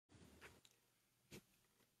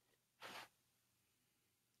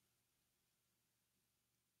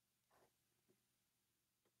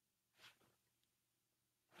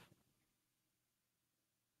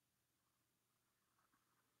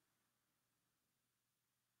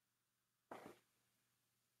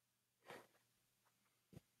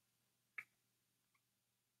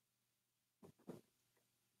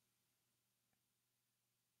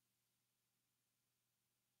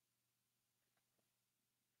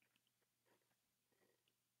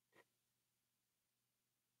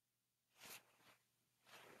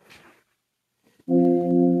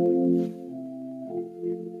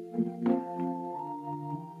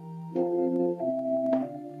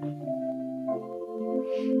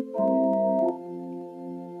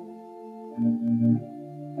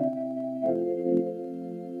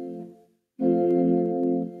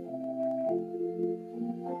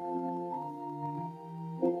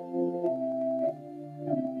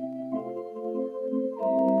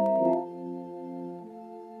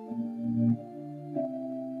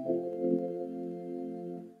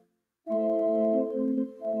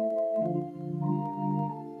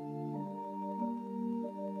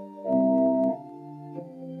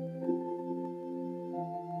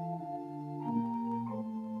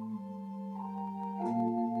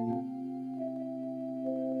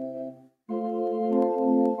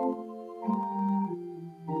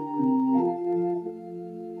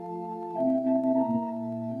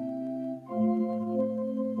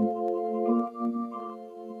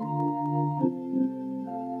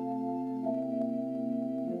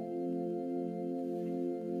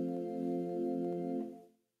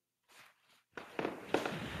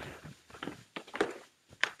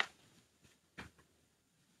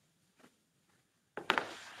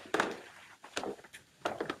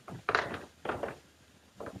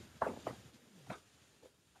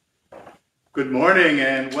Good morning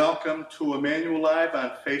and welcome to Emmanuel Live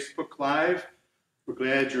on Facebook Live. We're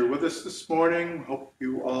glad you're with us this morning. Hope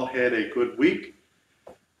you all had a good week.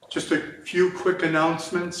 Just a few quick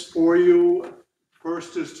announcements for you.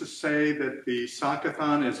 First is to say that the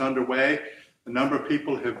Sockathon is underway. A number of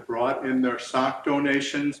people have brought in their sock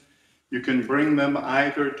donations. You can bring them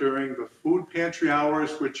either during the food pantry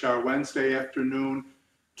hours, which are Wednesday afternoon,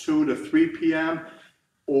 2 to 3 p.m.,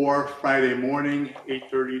 or Friday morning,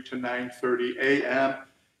 8:30 to 9:30 a.m.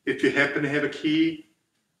 If you happen to have a key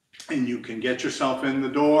and you can get yourself in the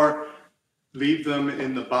door, leave them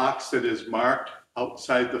in the box that is marked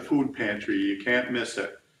outside the food pantry. You can't miss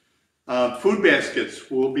it. Food baskets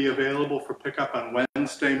will be available for pickup on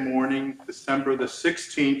Wednesday morning, December the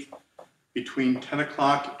 16th, between 10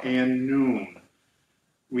 o'clock and noon.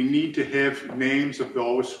 We need to have names of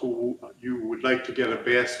those who you would like to get a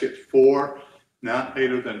basket for, not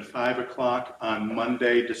later than 5 o'clock on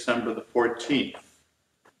Monday, December the 14th.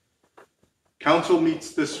 Council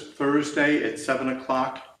meets this Thursday at 7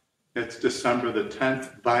 o'clock. That's December the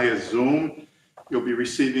 10th via Zoom. You'll be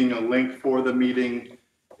receiving a link for the meeting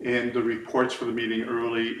and the reports for the meeting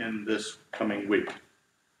early in this coming week.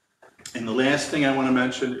 And the last thing I want to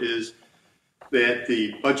mention is that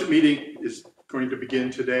the budget meeting is going to begin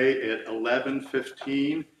today at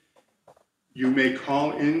 11:15. You may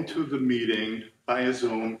call into the meeting via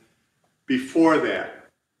Zoom before that,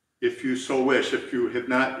 if you so wish. If you have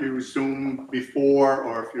not used Zoom before,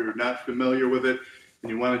 or if you're not familiar with it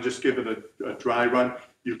and you want to just give it a dry run,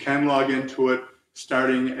 you can log into it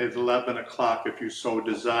starting at 11 o'clock if you so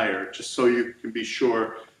desire, just so you can be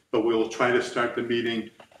sure. But we'll try to start the meeting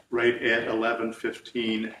right at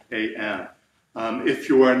 11:15 a.m. If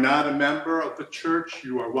you are not a member of the church,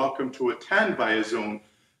 you are welcome to attend via Zoom,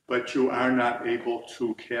 but you are not able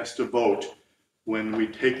to cast a vote when we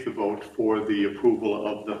take the vote for the approval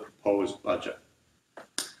of the proposed budget.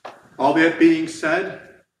 All that being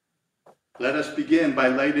said, let us begin by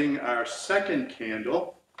lighting our second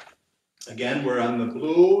candle. Again, we're on the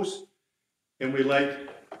blues, and we light,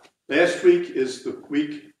 last week is the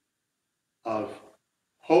week of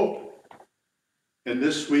hope, and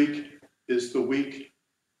this week is the week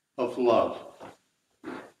of love.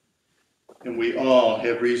 And we all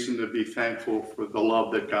have reason to be thankful for the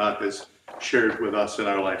love that God has shared with us in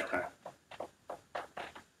our lifetime.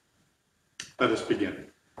 Let us begin.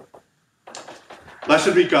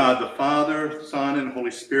 Blessed be God, the Father, Son, and Holy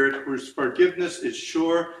Spirit, whose forgiveness is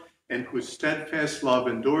sure and whose steadfast love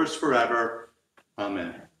endures forever.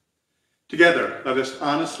 Amen. Together, let us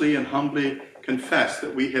honestly and humbly confess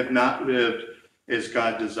that we have not lived as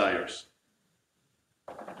God desires.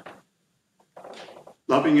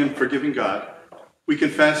 Loving and forgiving God, we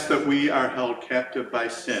confess that we are held captive by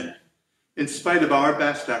sin. In spite of our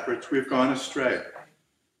best efforts, we have gone astray.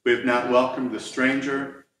 We have not welcomed the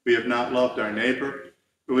stranger, we have not loved our neighbor,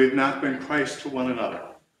 and we have not been Christ to one another.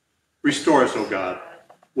 Restore us, O God.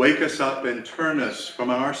 Wake us up and turn us from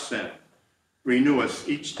our sin. Renew us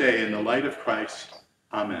each day in the light of Christ.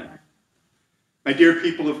 Amen. My dear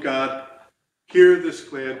people of God, hear this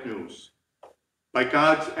glad news. By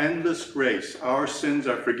God's endless grace, our sins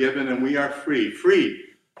are forgiven and we are free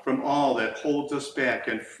from all that holds us back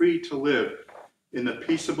and free to live in the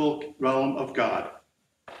peaceable realm of God.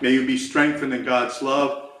 May you be strengthened in God's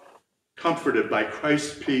love, comforted by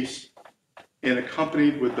Christ's peace, and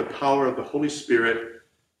accompanied with the power of the Holy Spirit.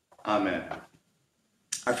 Amen.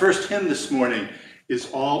 Our first hymn this morning is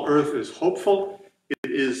All Earth is Hopeful.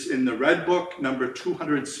 It is in the red book, number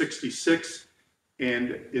 266,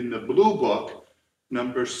 and in the blue book,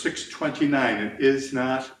 number 629. It is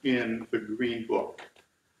not in the green book.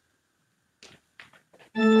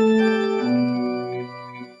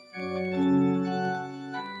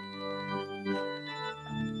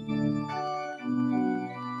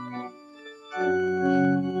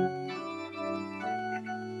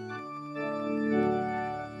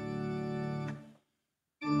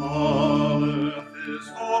 All earth is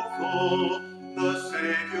hopeful, the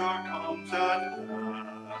Savior comes at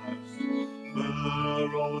last.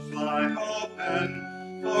 Furrows lie open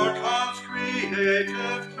for God's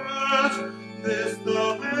creative task. This the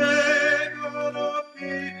labor of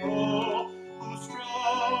people who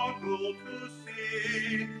struggle to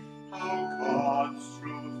see how God's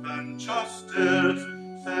truth and justice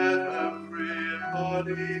set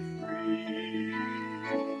everybody free.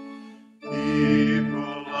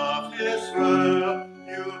 People of Israel,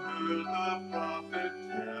 you heard the prophet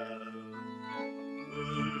tell.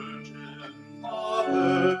 Virgin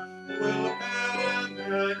Mother will bear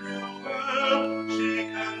Emmanuel. She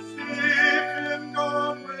conceived in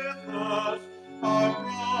God with us, our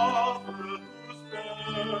brother whose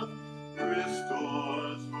birth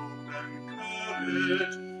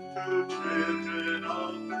it to children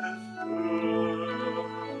of this world.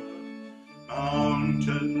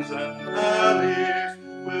 Mountains and valleys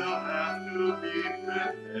will have to be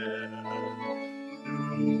prepared.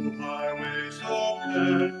 New highways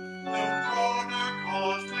open, new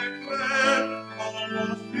protocols declared.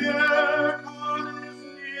 Almost here, God is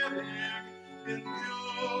kneeling in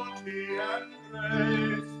beauty and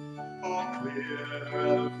grace. Oh, clear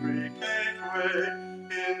every gateway,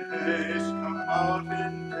 in haste come out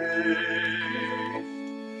in haste.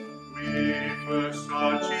 We first saw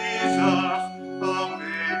Jesus, a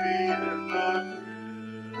baby in the crib.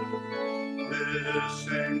 This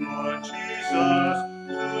same Lord Jesus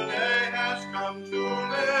today has come to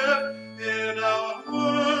live in our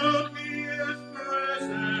world. He is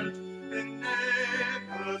present in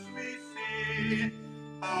neighbors we see.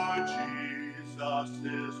 Our Jesus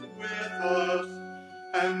is with us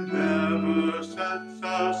and never sets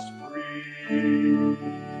us free.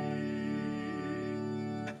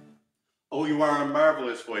 Oh, you are a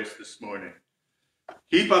marvelous voice this morning.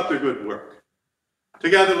 Keep up the good work.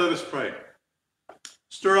 Together let us pray.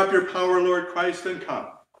 Stir up your power, Lord Christ, and come.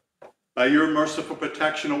 By your merciful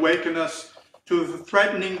protection, awaken us to the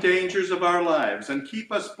threatening dangers of our lives and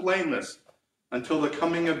keep us blameless until the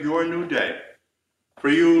coming of your new day. For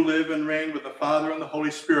you live and reign with the Father and the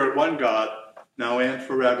Holy Spirit, one God, now and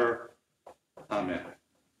forever. Amen.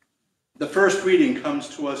 The first reading comes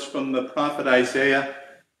to us from the prophet Isaiah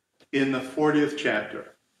in the 40th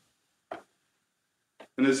chapter.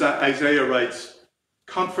 And as Isaiah writes,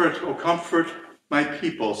 "Comfort, O comfort my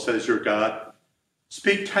people, says your God.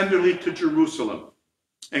 Speak tenderly to Jerusalem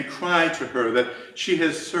and cry to her that she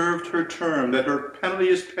has served her term, that her penalty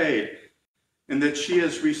is paid, and that she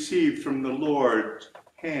has received from the Lord's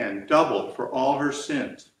hand double for all her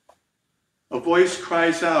sins. A voice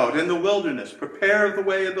cries out in the wilderness, prepare the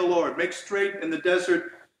way of the Lord, make straight in the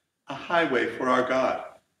desert a highway for our God.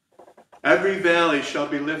 Every valley shall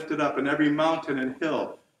be lifted up, and every mountain and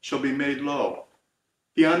hill shall be made low.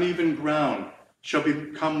 The uneven ground shall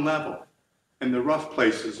become level, and the rough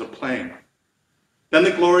places a plain. Then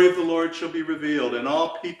the glory of the Lord shall be revealed, and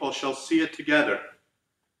all people shall see it together.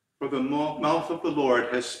 For the mouth of the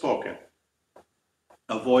Lord has spoken."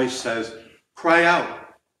 A voice says, "Cry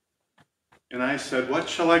out." And I said, "What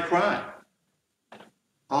shall I cry?"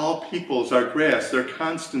 All peoples are grass. Their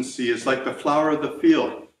constancy is like the flower of the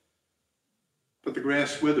field. But the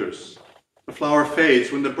grass withers, the flower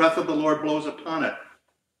fades when the breath of the Lord blows upon it.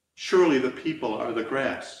 Surely the people are the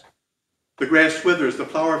grass. The grass withers, the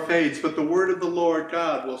flower fades, but the word of the Lord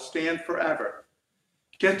God will stand forever.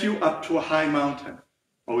 Get you up to a high mountain,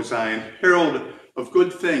 O Zion, herald of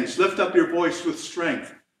good things. Lift up your voice with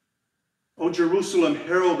strength. O Jerusalem,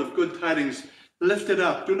 herald of good tidings, lift it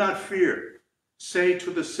up, do not fear. Say to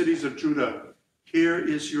the cities of Judah, here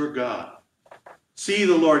is your God. See,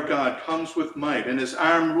 the Lord God comes with might, and his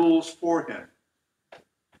arm rules for him.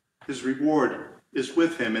 His reward is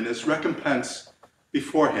with him, and his recompense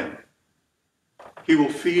before him. He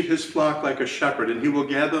will feed his flock like a shepherd, and he will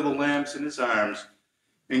gather the lambs in his arms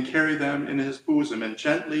and carry them in his bosom and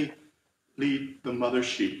gently lead the mother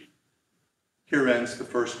sheep. Here ends the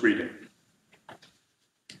first reading.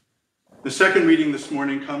 The second reading this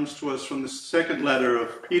morning comes to us from the second letter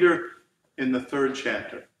of Peter in the 3rd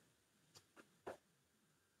chapter.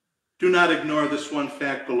 Do not ignore this one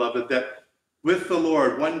fact, beloved, that with the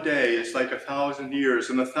Lord, one day is like 1,000 years,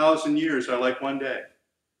 and 1,000 years are like one day.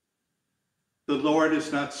 The Lord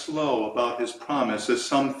is not slow about his promise, as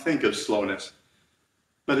some think of slowness,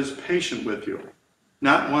 but is patient with you,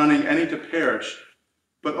 not wanting any to perish,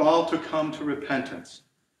 but all to come to repentance.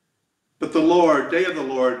 But the day of the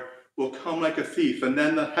Lord, will come like a thief, and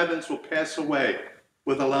then the heavens will pass away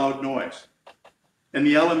with a loud noise. And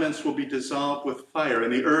the elements will be dissolved with fire,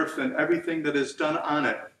 and the earth and everything that is done on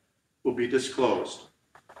it will be disclosed.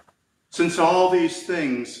 Since all these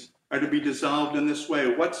things are to be dissolved in this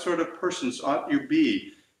way, what sort of persons ought you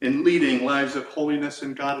be in leading lives of holiness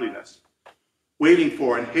and godliness, waiting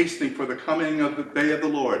for and hastening for the coming of the day of the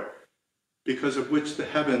Lord, because of which the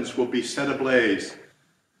heavens will be set ablaze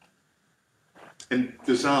and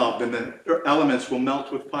dissolved, and the elements will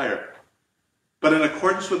melt with fire. But in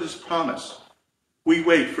accordance with his promise, we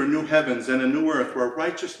wait for new heavens and a new earth where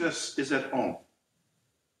righteousness is at home.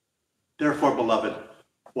 Therefore, beloved,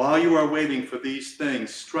 while you are waiting for these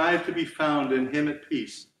things, strive to be found in him at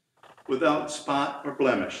peace, without spot or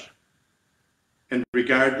blemish, and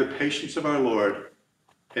regard the patience of our Lord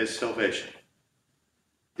as salvation.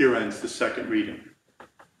 Here ends the second reading.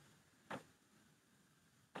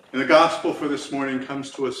 And the gospel for this morning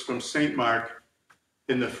comes to us from St. Mark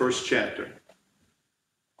in the 1st chapter.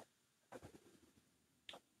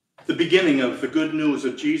 the beginning of the good news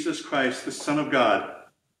of Jesus Christ, the Son of God.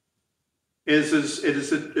 It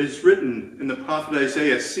is written in the prophet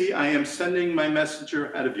Isaiah, "See, I am sending my messenger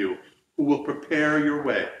ahead of you, who will prepare your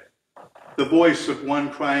way." The voice of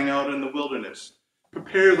one crying out in the wilderness,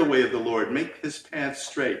 "Prepare the way of the Lord, make his path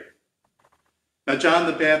straight." Now John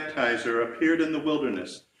the Baptizer appeared in the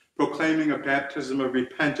wilderness, proclaiming a baptism of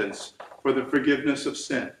repentance for the forgiveness of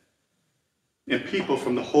sin. And people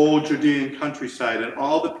from the whole Judean countryside and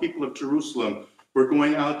all the people of Jerusalem were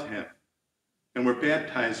going out to him and were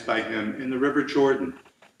baptized by him in the river Jordan,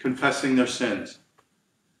 confessing their sins.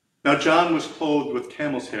 Now John was clothed with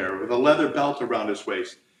camel's hair, with a leather belt around his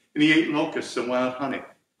waist, and he ate locusts and wild honey.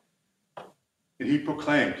 And he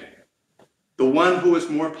proclaimed, "The one who is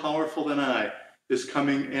more powerful than I is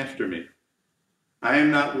coming after me. I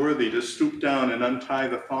am not worthy to stoop down and untie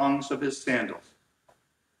the thongs of his sandals.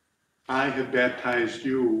 I have baptized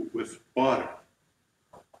you with water,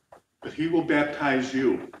 but he will baptize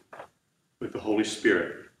you with the Holy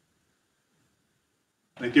Spirit."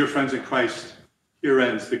 My dear friends in Christ, here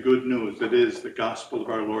ends the good news that is the gospel of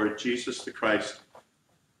our Lord Jesus the Christ.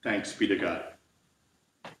 Thanks be to God.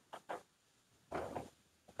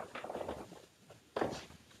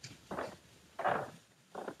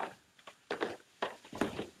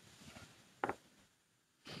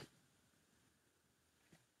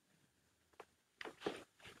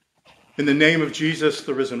 In the name of Jesus,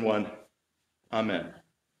 the risen one, amen.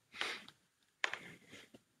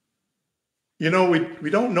 You know, we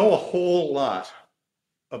don't know a whole lot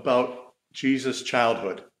about Jesus'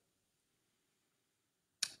 childhood.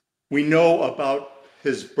 We know about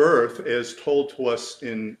his birth as told to us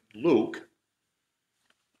in Luke,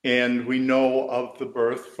 and we know of the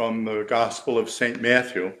birth from the Gospel of St.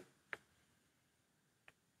 Matthew.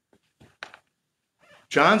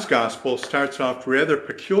 John's Gospel starts off rather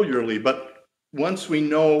peculiarly, but once we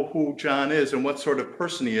know who John is and what sort of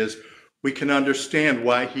person he is, we can understand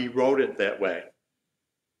why he wrote it that way.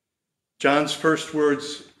 John's first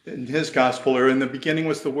words in his Gospel are, "In the beginning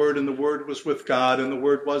was the Word, and the Word was with God, and the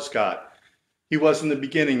Word was God. He was in the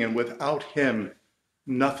beginning, and without him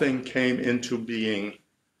nothing came into being."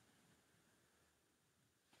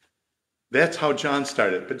 That's how John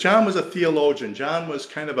started. But John was a theologian. John was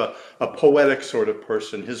kind of a poetic sort of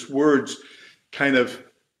person. His words kind of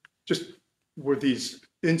just were these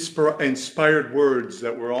inspired words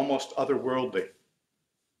that were almost otherworldly.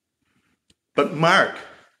 But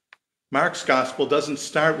Mark's gospel doesn't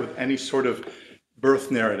start with any sort of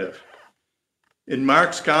birth narrative. In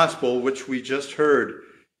Mark's gospel, which we just heard,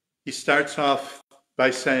 he starts off by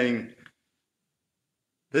saying,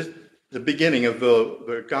 the beginning of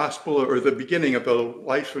the gospel, or the beginning of the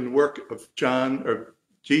life and work of John, or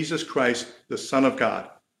Jesus Christ, the Son of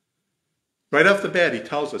God. Right off the bat, he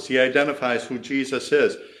tells us, he identifies who Jesus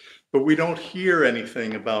is, but we don't hear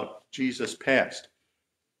anything about Jesus' past.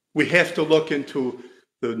 We have to look into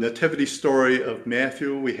the nativity story of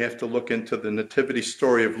Matthew. We have to look into the nativity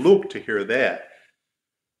story of Luke to hear that.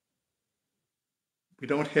 We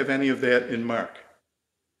don't have any of that in Mark.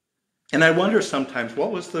 And I wonder sometimes,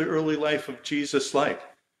 what was the early life of Jesus like?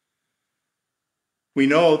 We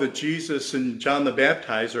know that Jesus and John the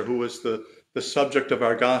Baptizer, who was the subject of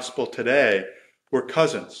our gospel today, were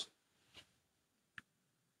cousins.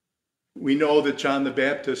 We know that John the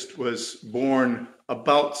Baptist was born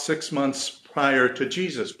about 6 months prior to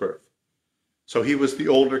Jesus' birth. So he was the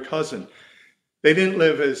older cousin. They didn't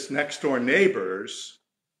live as next door neighbors,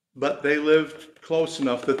 but they lived close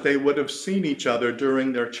enough that they would have seen each other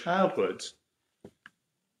during their childhoods.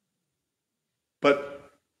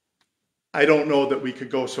 But I don't know that we could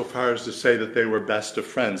go so far as to say that they were best of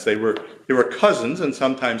friends. They were cousins, and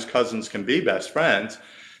sometimes cousins can be best friends,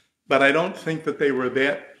 but I don't think that they were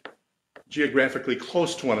that geographically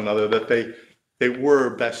close to one another that they were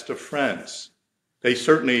best of friends. They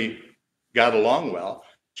certainly got along well.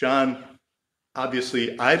 John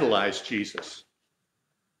obviously idolized Jesus.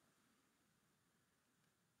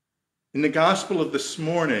 In the gospel of this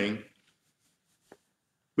morning,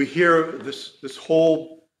 we hear this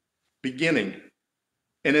whole beginning.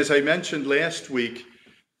 And as I mentioned last week,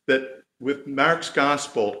 that with Mark's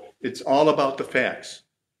gospel, it's all about the facts.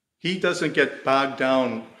 He doesn't get bogged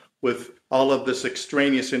down with all of this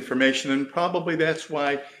extraneous information, and probably that's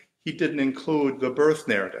why he didn't include the birth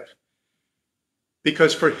narrative.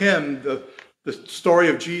 Because for him, the story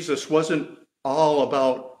of Jesus wasn't all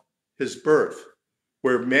about his birth,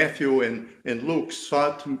 where Matthew and Luke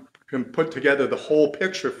sought to put together the whole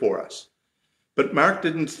picture for us. But Mark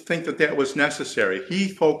didn't think that that was necessary. He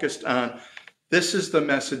focused on, this is the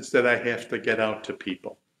message that I have to get out to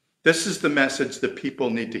people. This is the message that people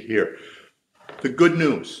need to hear. The good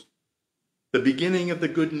news. the beginning of the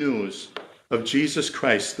good news of Jesus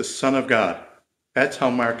Christ, the Son of God. That's how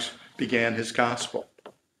Mark began his gospel.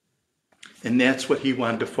 And that's what he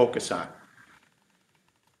wanted to focus on.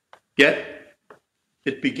 Yet,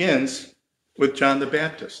 it begins with John the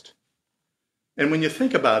Baptist. And when you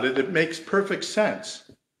think about it, it makes perfect sense.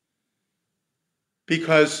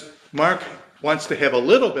 Because Mark wants to have a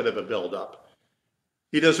little bit of a build-up.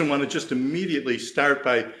 He doesn't want to just immediately start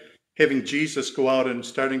by having Jesus go out and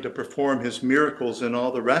starting to perform his miracles and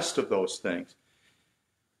all the rest of those things.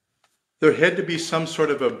 There had to be some sort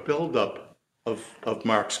of a build-up of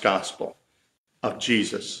Mark's gospel, of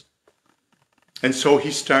Jesus. And so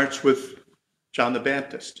he starts with John the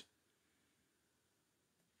Baptist.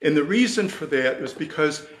 And the reason for that was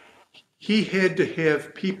because he had to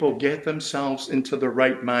have people get themselves into the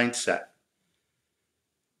right mindset.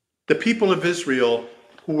 The people of Israel,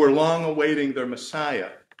 who were long awaiting their Messiah,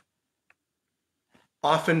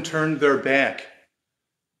 often turned their back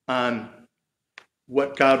on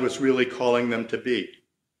what God was really calling them to be.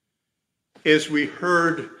 As we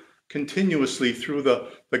heard continuously through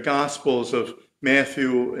the Gospels of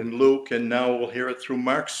Matthew and Luke, and now we'll hear it through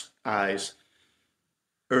Mark's eyes,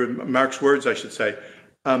 or Mark's words, I should say.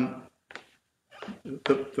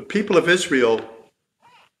 The people of Israel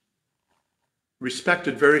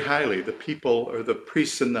respected very highly the people, or the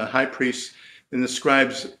priests and the high priests and the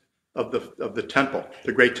scribes of the temple,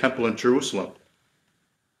 the great temple in Jerusalem.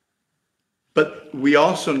 But we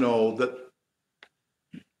also know that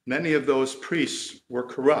many of those priests were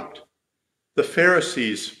corrupt. The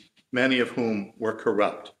Pharisees, many of whom were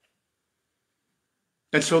corrupt.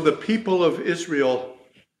 And so the people of Israel,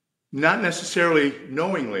 not necessarily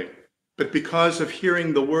knowingly, but because of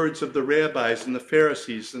hearing the words of the rabbis and the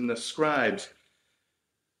Pharisees and the scribes,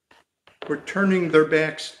 were turning their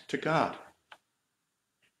backs to God.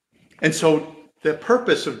 And so the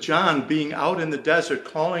purpose of John being out in the desert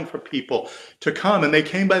calling for people to come, and they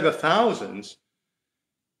came by the thousands,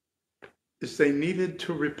 is they needed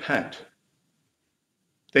to repent.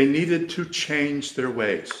 They needed to change their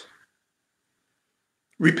ways.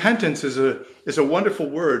 Repentance is a wonderful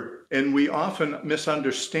word, and we often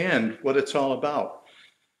misunderstand what it's all about.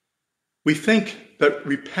 We think that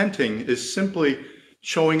repenting is simply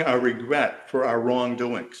showing our regret for our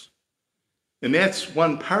wrongdoings. And that's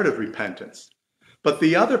one part of repentance. But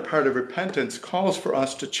the other part of repentance calls for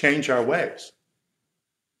us to change our ways.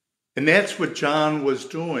 And that's what John was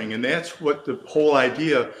doing, and that's what the whole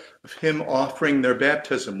idea of him offering their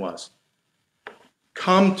baptism was.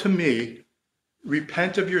 Come to me,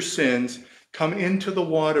 repent of your sins, come into the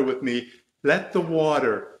water with me, let the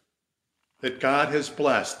water that God has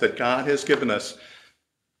blessed, that God has given us,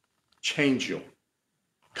 change you.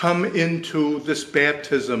 Come into this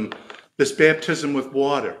baptism with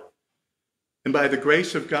water. And by the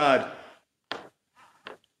grace of God,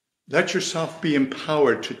 let yourself be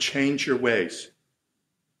empowered to change your ways.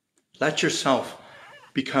 Let yourself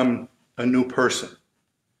become a new person.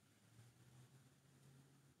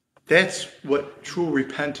 That's what true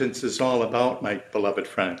repentance is all about, my beloved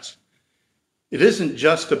friends. It isn't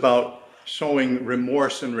just about showing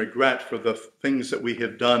remorse and regret for the things that we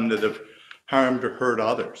have done that have harmed or hurt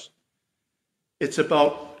others. It's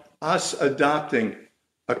about us adopting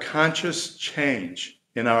a conscious change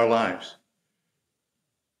in our lives.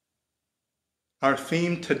 Our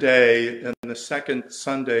theme today in the second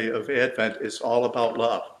Sunday of Advent is all about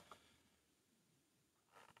love.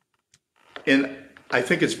 And I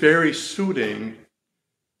think it's very suiting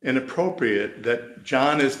and appropriate that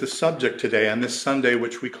John is the subject today on this Sunday,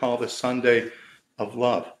 which we call the Sunday of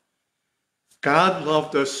Love. God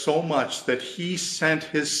loved us so much that he sent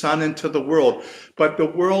his son into the world, but the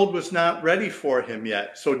world was not ready for him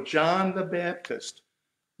yet. So John the Baptist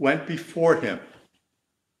went before him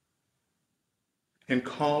and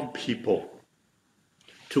called people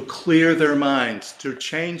to clear their minds, to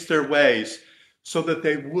change their ways, so that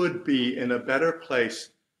they would be in a better place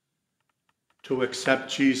to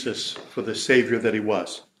accept Jesus for the Savior that he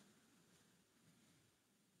was.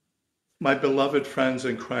 My beloved friends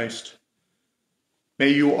in Christ, may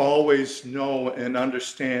you always know and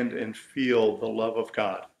understand and feel the love of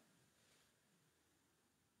God.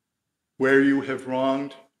 Where you have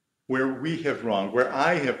wronged, where we have wronged, where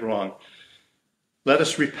I have wronged, let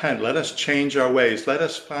us repent. Let us change our ways. Let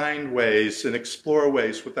us find ways and explore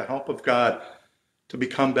ways with the help of God to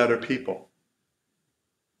become better people.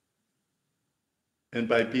 And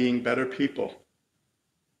by being better people,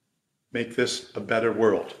 make this a better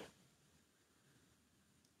world.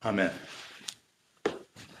 Amen.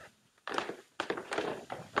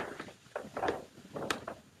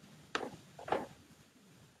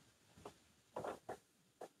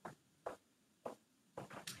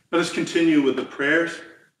 Let us continue with the prayers.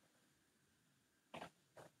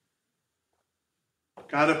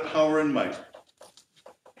 God of power and might,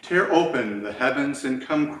 tear open the heavens and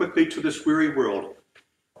come quickly to this weary world.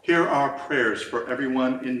 Hear our prayers for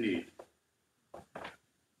everyone in need.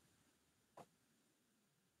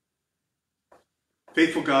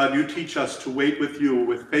 Faithful God, you teach us to wait with you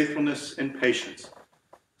with faithfulness and patience.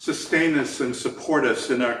 Sustain us and support us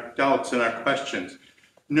in our doubts and our questions.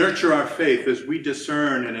 Nurture our faith as we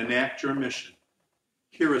discern and enact your mission.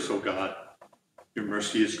 Hear us, O God. Your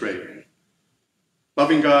mercy is great.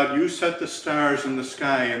 Loving God, you set the stars in the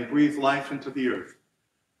sky and breathe life into the earth.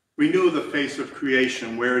 Renew the face of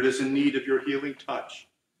creation where it is in need of your healing touch.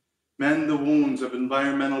 Mend the wounds of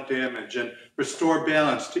environmental damage and restore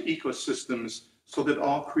balance to ecosystems so that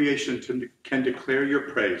all creation can declare your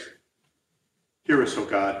praise. Hear us, O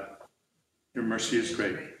God. Your mercy is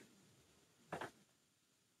great.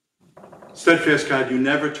 Steadfast God, you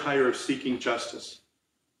never tire of seeking justice.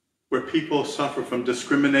 Where people suffer from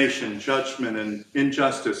discrimination, judgment, and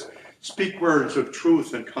injustice, speak words of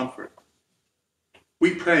truth and comfort.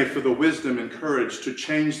 We pray for the wisdom and courage to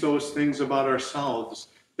change those things about ourselves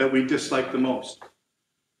that we dislike the most,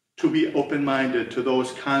 to be open-minded to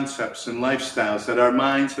those concepts and lifestyles that our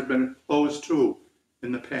minds have been closed to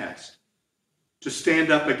in the past, to stand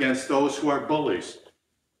up against those who are bullies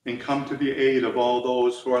and come to the aid of all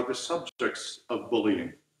those who are the subjects of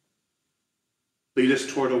bullying. Lead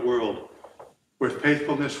us toward a world where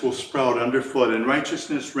faithfulness will sprout underfoot and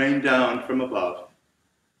righteousness rain down from above.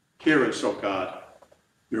 Hear us, O God.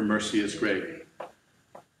 Your mercy is great.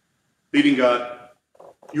 Leading God,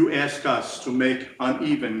 you ask us to make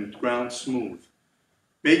uneven ground smooth.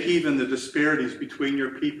 Make even the disparities between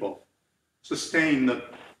your people. Sustain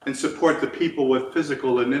and support the people with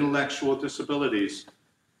physical and intellectual disabilities.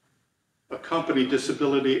 Accompany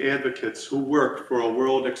disability advocates who work for a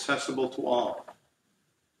world accessible to all.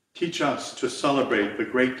 Teach us to celebrate the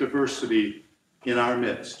great diversity in our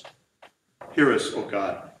midst. Hear us, O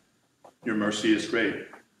God. Your mercy is great.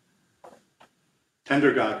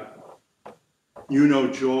 Tender God, you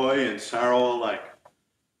know joy and sorrow alike.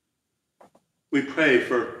 We pray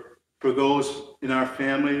for those in our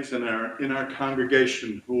families and in our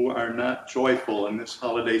congregation who are not joyful in this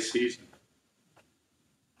holiday season.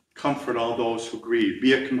 Comfort all those who grieve.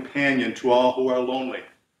 Be a companion to all who are lonely.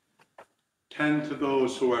 Tend to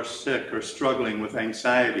those who are sick or struggling with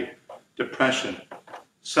anxiety, depression,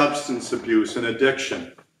 substance abuse, and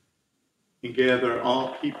addiction, and gather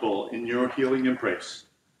all people in your healing embrace.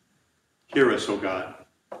 Hear us, O God.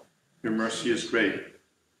 Your mercy is great.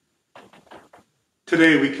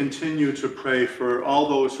 Today we continue to pray for all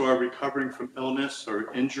those who are recovering from illness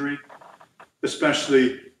or injury,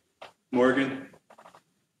 especially Morgan,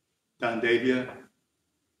 Don Davia,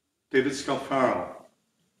 David Scalfaro,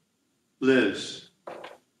 Liz,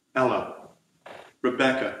 Ella,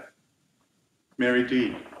 Rebecca, Mary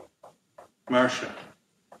D, Marcia,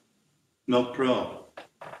 Milk Brill,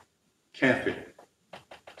 Kathy,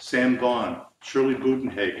 Sam Vaughn, Shirley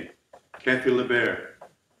Budenhagen, Kathy LeBaire,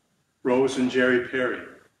 Rose and Jerry Perry,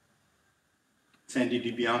 Sandy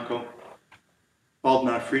DiBianco,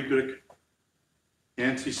 Waldemar Friedrich,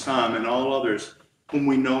 Nancy Sam, and all others whom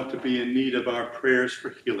we know to be in need of our prayers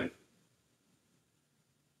for healing.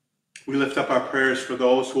 We lift up our prayers for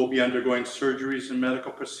those who will be undergoing surgeries and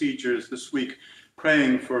medical procedures this week,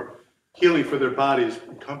 praying for healing for their bodies,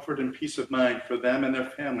 and comfort and peace of mind for them and their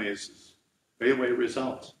families as they await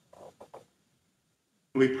results.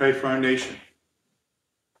 We pray for our nation.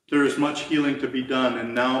 There is much healing to be done,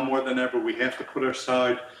 and now more than ever, we have to put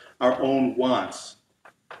aside our own wants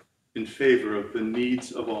in favor of the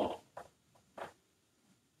needs of all.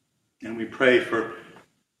 And we pray for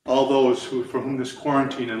all those for whom this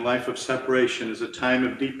quarantine and life of separation is a time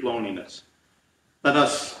of deep loneliness. Let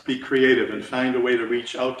us be creative and find a way to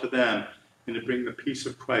reach out to them and to bring the peace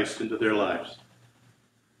of Christ into their lives.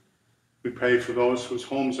 We pray for those whose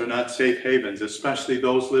homes are not safe havens, especially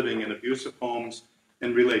those living in abusive homes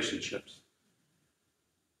and relationships.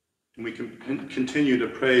 And we can continue to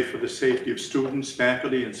pray for the safety of students,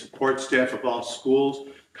 faculty, and support staff of all schools,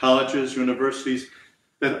 colleges, universities,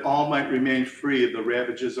 that all might remain free of the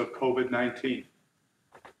ravages of COVID-19.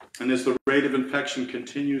 And as the rate of infection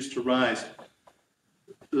continues to rise,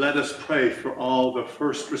 let us pray for all the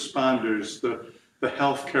first responders, the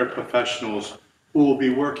healthcare professionals who will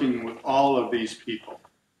be working with all of these people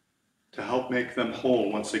to help make them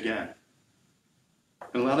whole once again.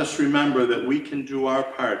 And let us remember that we can do our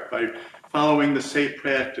part by following the safe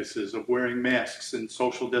practices of wearing masks and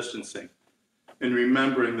social distancing, and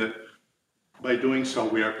remembering that by doing so,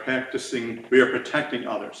 we are protecting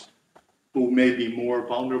others. who may be more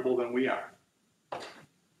vulnerable than we are.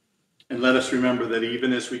 And let us remember that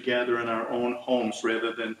even as we gather in our own homes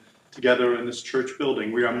rather than together in this church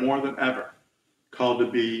building, we are more than ever called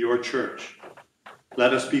to be your church.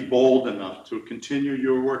 Let us be bold enough to continue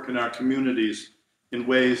your work in our communities in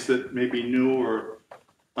ways that may be new or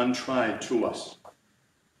untried to us.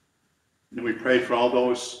 And we pray for all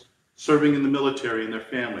those serving in the military and their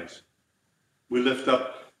families. We lift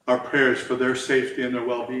up our prayers for their safety and their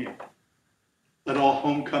well-being. Let all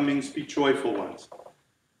homecomings be joyful ones.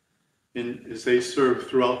 And as they serve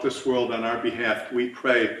throughout this world on our behalf, we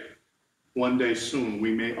pray one day soon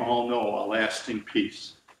we may all know a lasting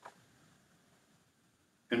peace.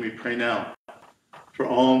 And we pray now for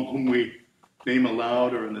all whom we name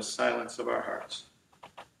aloud or in the silence of our hearts.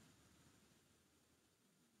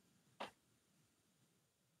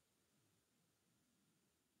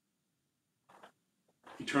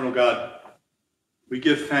 Eternal God, we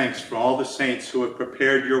give thanks for all the saints who have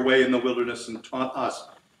prepared your way in the wilderness and taught us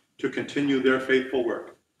to continue their faithful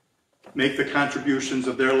work. Make the contributions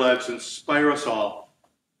of their lives inspire us all.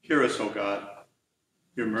 Hear us, O God.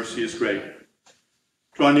 Your mercy is great.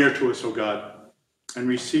 Draw near to us, O God, and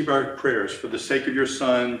receive our prayers for the sake of your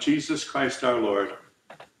Son, Jesus Christ our Lord.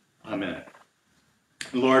 Amen.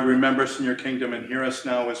 Lord, remember us in your kingdom and hear us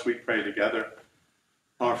now as we pray together.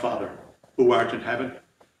 Our Father, who art in heaven,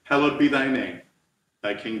 hallowed be thy name.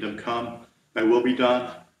 Thy kingdom come, thy will be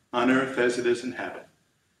done, on earth as it is in heaven.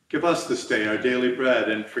 Give us this day our daily bread,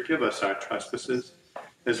 and forgive us our trespasses,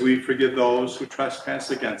 as we forgive those who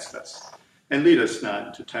trespass against us. And lead us not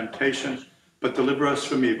into temptation, but deliver us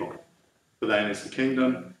from evil. For thine is the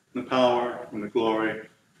kingdom, and the power, and the glory,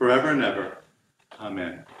 forever and ever.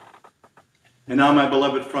 Amen. And now, my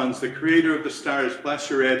beloved friends, the Creator of the stars, bless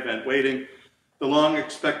your advent, waiting. The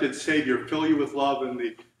long-expected Savior, fill you with love and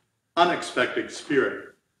the unexpected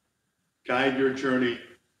Spirit. Guide your journey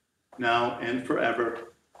now and forever.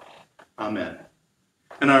 Amen.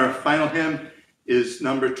 And our final hymn is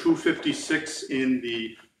number 256 in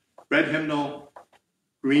the red hymnal,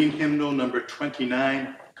 green hymnal number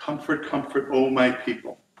 29, Comfort, Comfort, O my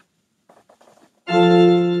People.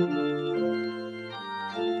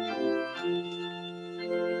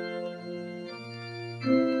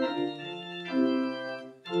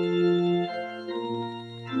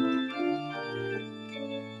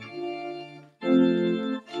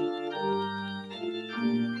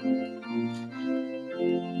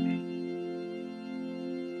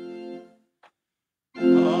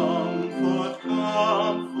 Comfort,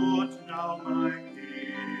 comfort now, my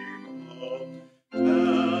people,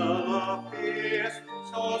 tell of peace,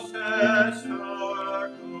 so says our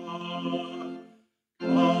God.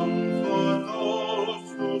 Comfort those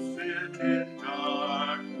who sit in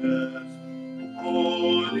darkness,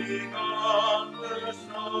 holding on their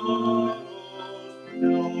sorrows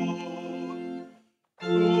below.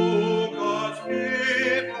 To God's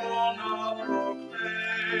people now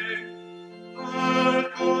proclaim, that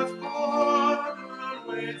God's pardon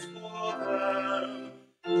waits for them.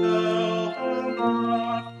 Tell them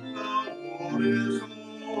not the war is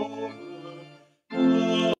over.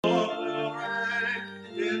 God will reign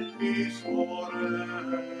in peace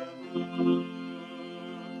forever.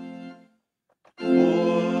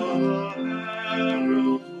 For the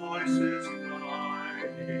herald voice is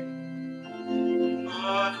guiding,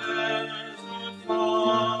 the desert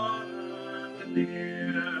far and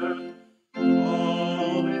near,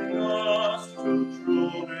 calling us to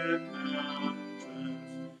true repentance,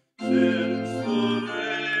 since the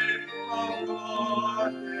reign of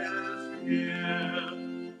God is here.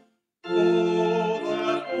 Oh,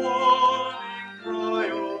 that warning cry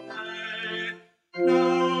obey,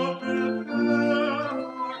 now prepare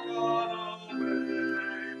for God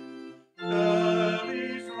away.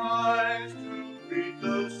 Valleys rise to greet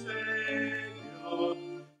the Savior.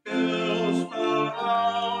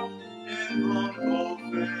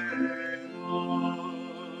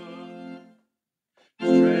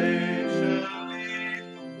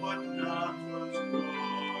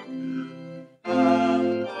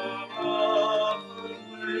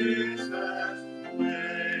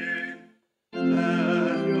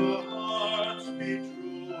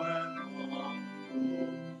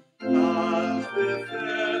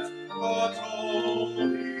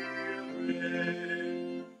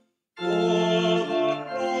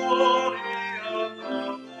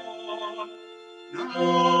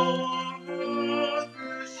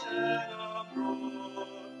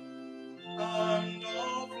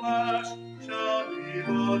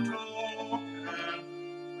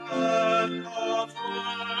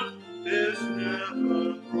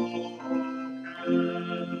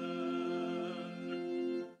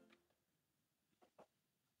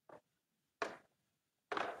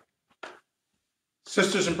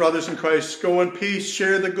 Sisters and brothers in Christ, go in peace,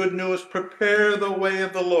 share the good news, prepare the way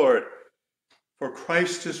of the Lord, for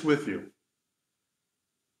Christ is with you.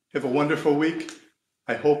 Have a wonderful week.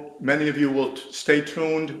 I hope many of you will stay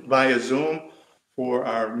tuned via Zoom for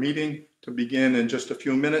our meeting to begin in just a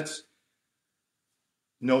few minutes.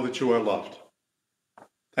 Know that you are loved.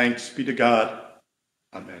 Thanks be to God.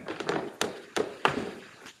 Amen.